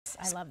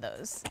tops. I love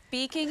those.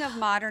 Speaking of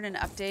modern and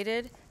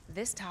updated,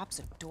 this top's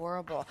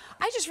adorable.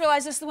 I just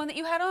realized this is the one that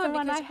you had on. The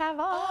one I have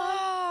on.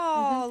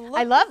 Oh,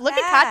 look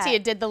at Katya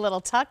did the little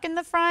tuck in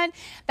the front.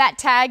 That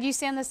tag you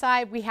see on the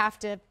side, we have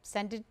to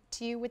send it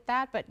to you with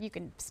that, but you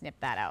can snip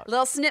that out.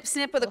 Little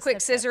snip with a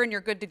quick scissor and you're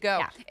good to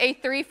go. Yeah.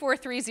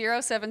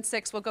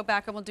 8343076. We'll go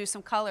back and we'll do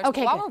some colors.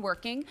 Okay, but while we're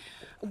walking,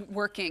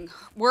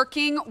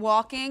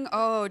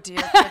 oh dear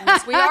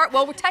goodness.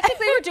 Well,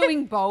 technically we're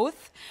doing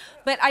both,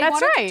 but I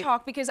wanted to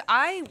talk because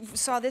I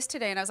saw this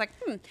today and I was like,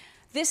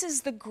 this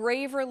is the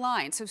Graver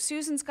line. So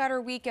Susan's got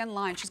her weekend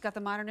line. She's got the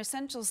Modern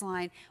Essentials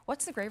line.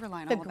 What's the Graver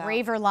line all about? The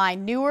Graver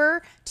line,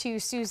 newer to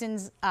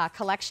Susan's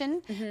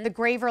collection. The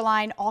Graver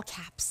line, all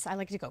caps. I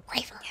like to go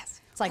Graver.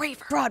 Yes. It's like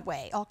Graver.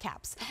 Broadway, all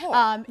caps.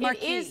 Oh,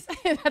 it is,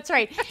 that's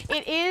right.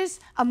 It is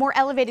a more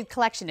elevated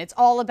collection. It's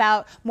all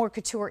about more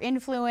couture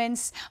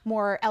influence,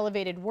 more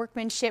elevated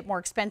workmanship, more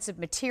expensive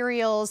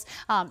materials.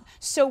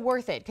 So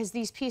worth it because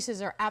these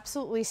pieces are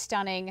absolutely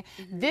stunning.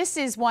 This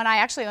is one I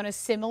actually own a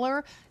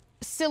similar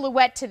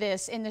silhouette to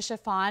this in the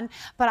chiffon,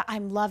 but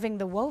I'm loving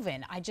the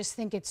woven. I just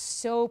think it's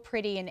so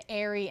pretty and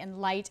airy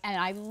and light,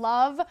 and I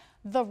love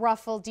the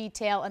ruffle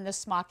detail and the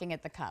smocking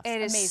at the cuffs.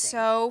 It is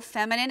so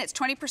feminine. It's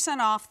 20%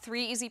 off,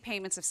 3 easy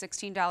payments of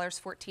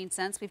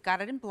 $16.14. We've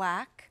got it in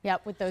black.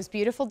 Yep, with those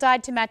beautiful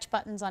dyed to match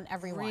buttons on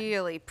every one.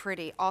 Really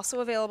pretty.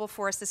 Also available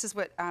for us, this is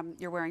what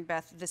you're wearing,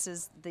 Beth. This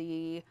is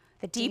the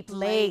Deep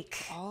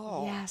Lake.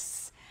 Oh,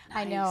 yes, nice.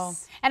 I know.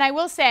 And I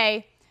will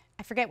say,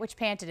 I forget which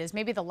pant it is,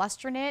 maybe the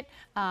Lustre knit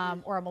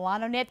or a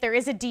Milano knit. There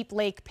is a Deep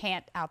Lake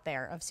pant out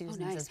there of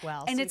Susan's as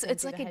well. And so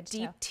it's like a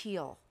deep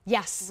teal.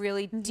 Yes.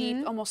 Really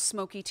deep, almost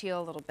smoky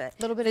teal a little bit.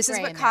 A little bit this of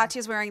gray is what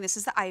Katya's wearing. This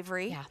is the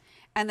ivory. Yeah.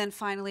 And then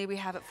finally we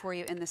have it for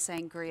you in the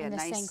sangria.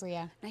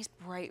 Nice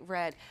bright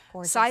red.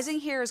 Gorgeous. Sizing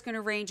here is going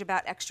to range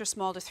about extra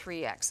small to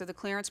 3X. So the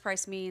clearance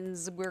price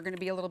means we're going to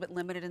be a little bit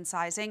limited in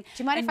sizing. Do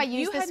you mind if I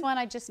use this one?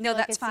 I just feel like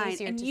that's it's fine.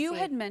 easier And to you see.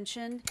 had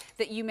mentioned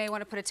that you may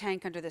want to put a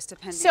tank under this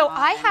depending on So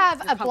I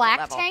have a black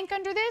level. tank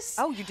under this.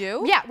 Oh, you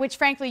do? Yeah, which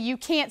frankly you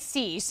can't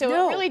see. So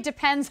it really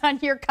depends on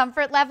your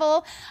comfort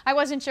level. I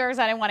wasn't sure because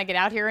I didn't want to get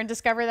out here and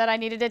discover that I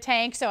needed a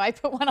tank, so I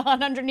put one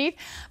on underneath.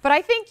 But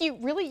I think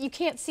you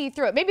can't see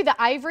through it. Maybe the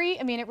ivory,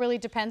 I mean, it really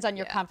depends on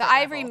your comfort level.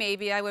 The ivory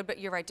maybe I would, but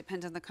you're right,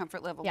 depends on the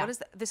comfort level. What is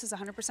that? This is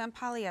 100%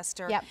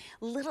 polyester. Yep.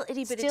 Little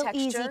itty bitty Still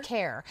texture. easy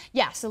care.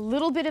 Yes, a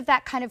little bit of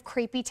that kind of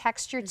crepey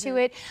texture to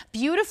it.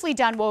 Beautifully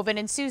done woven,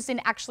 and Susan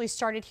actually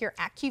started here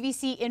at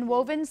QVC in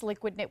wovens.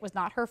 Liquid knit was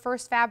not her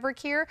first fabric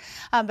here,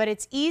 but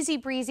it's easy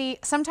breezy.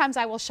 Sometimes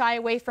I will shy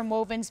away from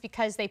wovens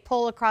because they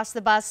pull across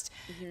the bust.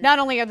 Not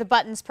only are the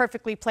buttons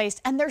perfectly placed,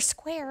 and they're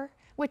square,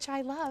 which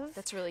I love.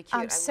 That's really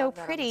cute. I so love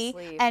that pretty on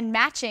the sleeve. and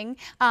matching,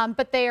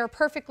 but they are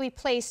perfectly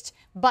placed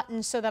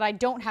buttons so that I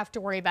don't have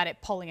to worry about it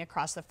pulling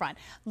across the front.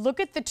 Look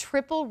at the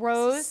triple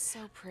rows. So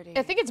pretty.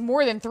 I think it's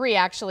more than 3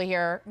 actually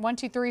here. 1,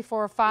 2, 3,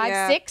 4,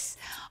 5, 6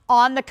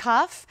 on the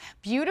cuff.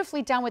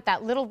 Beautifully done with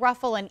that little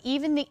ruffle and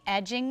even the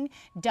edging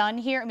done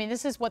here. I mean,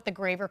 this is what the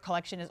Graver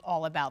collection is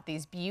all about.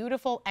 These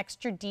beautiful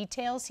extra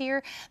details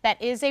here.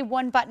 That is a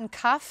 1-button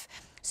cuff.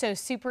 So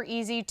super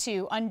easy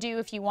to undo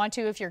if you want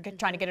to. If you're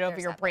trying to get it over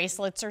your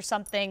bracelets or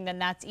something, then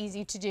that's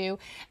easy to do.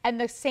 And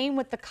the same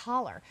with the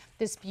collar.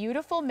 This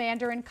beautiful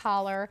mandarin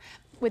collar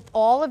with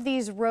all of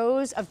these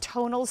rows of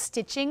tonal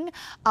stitching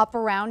up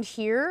around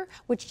here,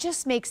 which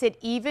just makes it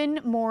even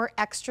more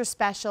extra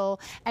special.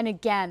 And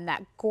again,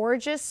 that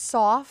gorgeous,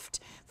 soft,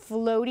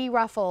 floaty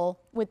ruffle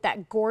with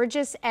that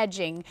gorgeous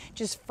edging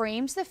just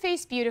frames the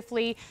face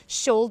beautifully.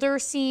 Shoulder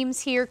seams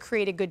here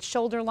create a good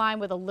shoulder line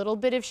with a little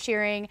bit of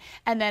shearing,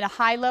 and then a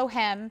high-low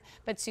hem,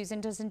 but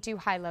Susan doesn't do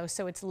high-low,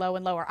 so it's low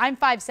and lower. I'm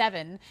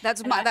 5'7". That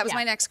was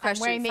my next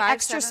question. I'm wearing the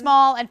extra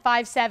small and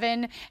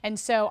 5'7", and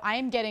so I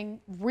am getting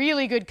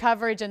really good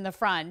coverage in the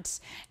front,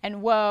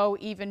 and whoa,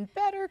 even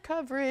better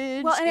coverage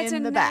in the back. Well, and it's a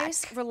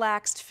nice,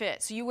 relaxed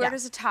fit. So you wear it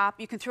as a top.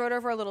 You can throw it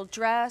over a little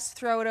dress,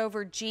 throw it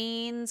over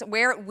jeans,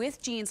 wear it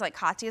with jeans like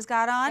Katya's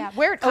got on. Yeah,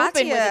 wear it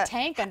open with a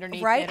tank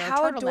underneath right? it.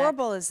 How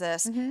adorable is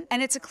this?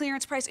 And it's a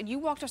clearance price. And you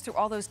walked us through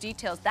all those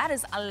details. That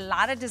is a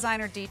lot of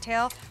designer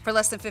detail for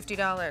less than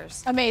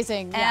 $50.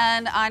 Amazing.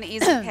 And on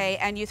Easy Pay,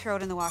 and you throw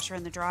it in the washer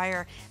and the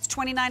dryer. It's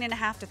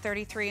 29.5 to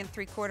 33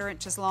 3/4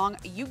 inches long.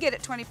 You get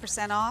it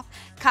 20% off.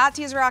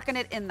 Katya's rocking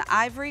it in the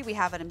ivory. We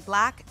have it in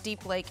black,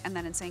 Deep Lake, and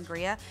then in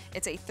sangria.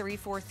 It's a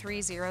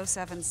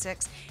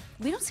 343076.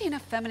 We don't see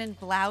enough feminine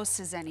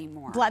blouses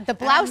anymore. The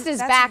blouse is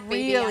back,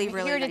 baby. Really, I'm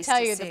really here to nice tell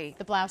you see.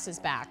 the blouse is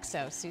back.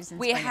 So Susan's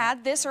We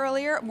had this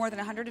earlier. More than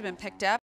 100 have been picked up.